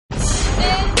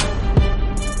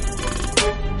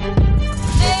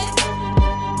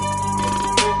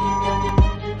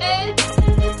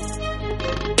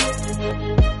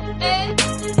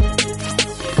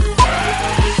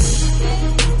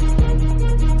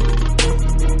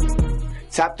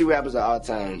Top 3 rappers of all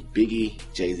time: Biggie,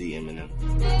 Jay-Z, Eminem.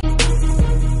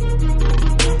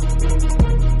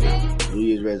 New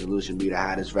Year's resolution: be the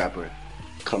hottest rapper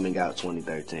coming out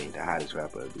 2013. The hottest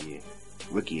rapper of the year.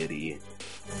 Rookie of the year.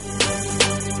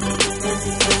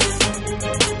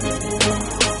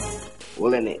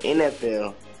 Well, in the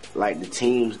NFL, like the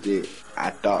teams that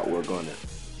I thought were gonna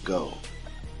go,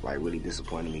 like really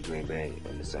disappointed me, Green Bay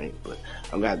and the Saints. But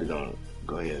I'm gonna have to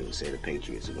go ahead and say the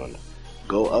Patriots are gonna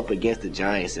go up against the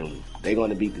Giants, and they're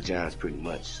gonna beat the Giants pretty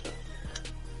much. So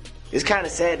it's kind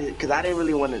of sad because I didn't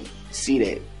really want to see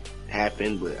that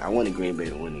happen, but I wanted Green Bay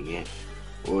to win again,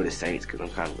 or the Saints, because I'm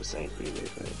kind of a Saints Green Bay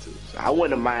fan too. So I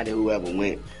wouldn't have minded whoever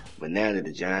went, but now that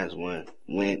the Giants went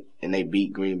and they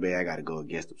beat Green Bay, I got to go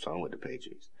against them. So I'm with the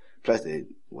Patriots. Plus, they're a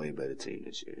way better team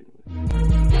this year.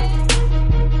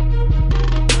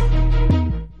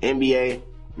 NBA,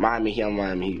 Miami Heat. I'm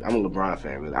a LeBron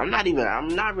fan, really. I'm not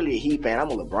really a Heat fan.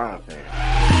 I'm a LeBron fan.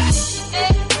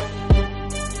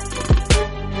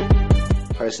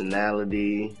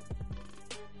 Personality,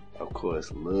 of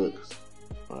course, looks.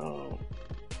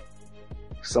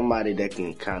 Somebody that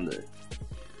can kind of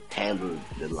handle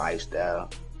the lifestyle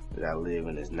that I live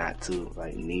in, is not too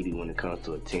like needy when it comes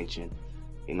to attention.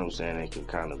 You know what I'm saying? They can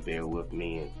kind of bear with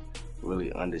me and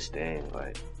really understand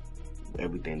like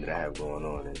everything that I have going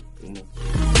on, and you know.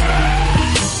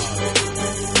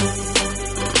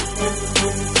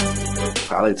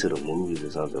 Probably to the movies or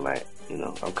something, like, you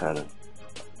know, I'm kind of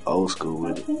old school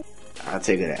with it. I'll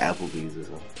take her to Applebee's or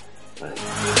something. Like,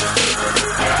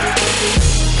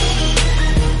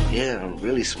 yeah, I'm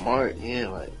really smart. Yeah,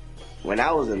 like when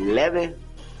I was 11,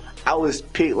 I was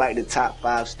picked like the top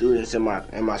 5 students in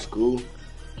my school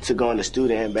to go on the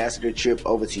student ambassador trip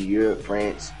over to Europe,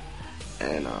 France,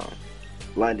 and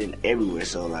London, everywhere.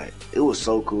 So like it was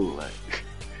so cool. Like,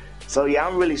 so yeah,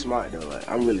 I'm really smart though. Like,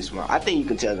 I'm really smart. I think you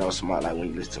can tell that I'm smart like when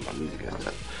you listen to my music and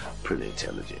stuff. I'm pretty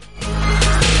intelligent.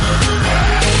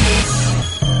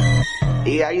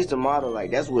 Yeah, I used to model.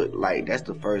 Like that's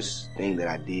the first thing that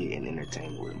I did in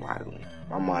entertainment, with modeling.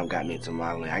 My mom got me into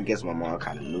modeling. I guess my mom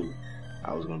kind of knew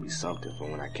I was gonna be something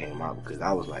from when I came out, because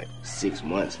I was like 6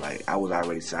 months. Like I was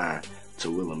already signed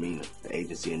to Wilhelmina, the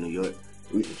agency in New York.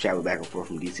 We used to travel back and forth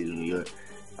from DC to New York.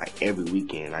 Like every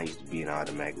weekend, I used to be in all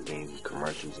the magazines and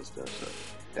commercials and stuff. So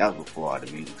that was before all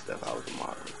the music stuff. I was a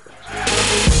model and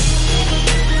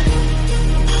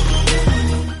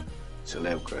stuff.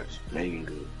 Celeb crush, Megan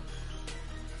Good.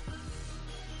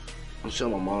 I'm sure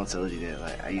my mom told you that.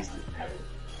 Like I used to.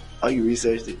 Oh, you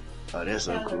researched it? Oh, that's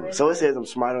so cool. So it says I'm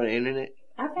smart on the internet?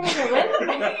 I think it's a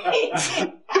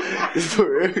resume. It's for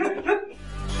real.